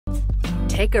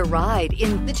Take a ride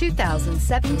in the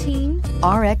 2017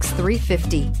 RX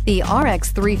 350. The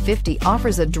RX 350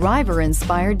 offers a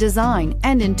driver-inspired design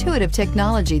and intuitive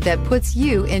technology that puts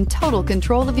you in total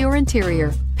control of your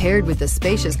interior. Paired with a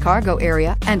spacious cargo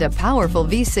area and a powerful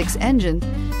V6 engine,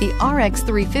 the RX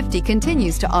 350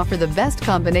 continues to offer the best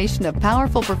combination of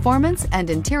powerful performance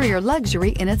and interior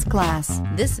luxury in its class.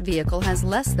 This vehicle has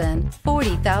less than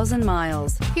 40,000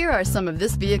 miles. Here are some of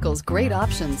this vehicle's great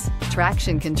options: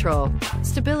 traction control,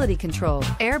 stability control,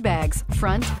 airbags,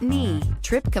 front knee,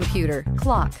 trip computer,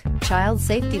 clock, child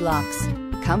safety locks,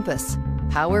 compass,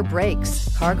 power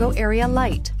brakes, cargo area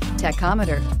light,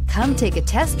 tachometer. Come take a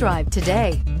test drive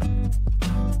today.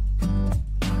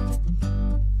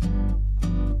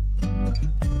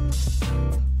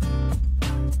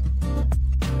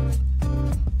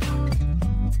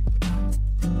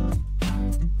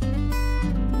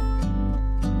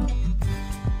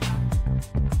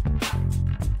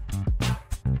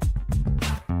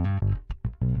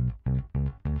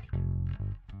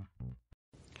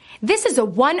 This is a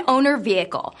one-owner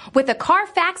vehicle with a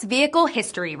Carfax Vehicle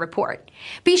History Report.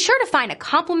 Be sure to find a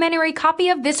complimentary copy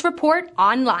of this report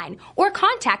online or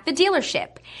contact the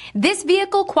dealership. This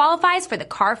vehicle qualifies for the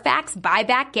Carfax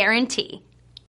Buyback Guarantee.